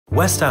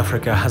West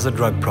Africa has a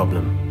drug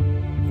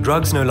problem.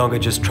 Drugs no longer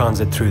just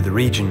transit through the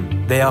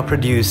region, they are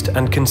produced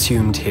and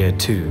consumed here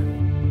too.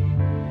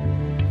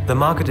 The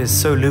market is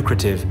so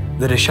lucrative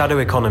that a shadow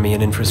economy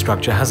and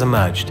infrastructure has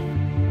emerged.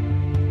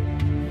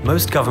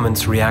 Most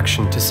governments'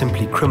 reaction to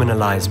simply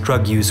criminalize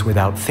drug use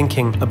without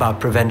thinking about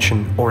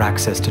prevention or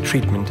access to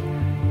treatment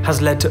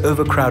has led to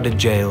overcrowded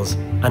jails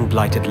and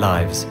blighted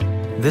lives.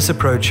 This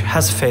approach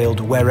has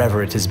failed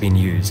wherever it has been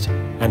used,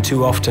 and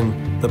too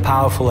often the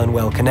powerful and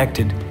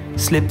well-connected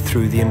slip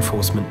through the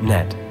enforcement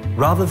net.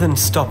 Rather than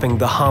stopping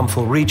the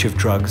harmful reach of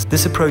drugs,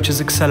 this approach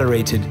has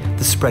accelerated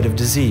the spread of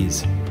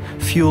disease,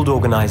 fueled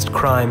organized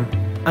crime,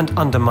 and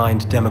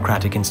undermined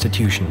democratic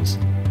institutions.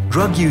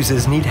 Drug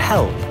users need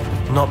help,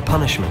 not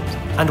punishment,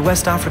 and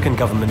West African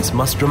governments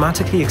must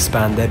dramatically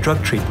expand their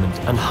drug treatment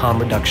and harm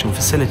reduction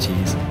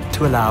facilities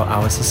to allow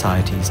our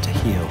societies to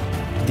heal.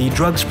 The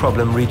drugs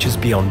problem reaches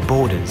beyond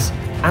borders,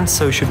 and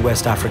so should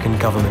West African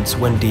governments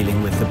when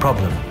dealing with the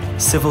problem.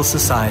 Civil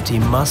society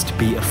must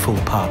be a full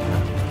partner,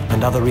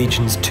 and other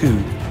regions too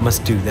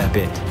must do their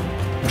bit.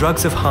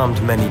 Drugs have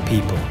harmed many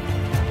people,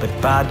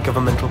 but bad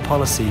governmental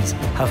policies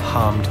have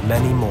harmed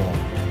many more.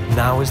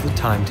 Now is the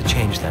time to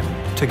change them,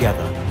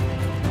 together.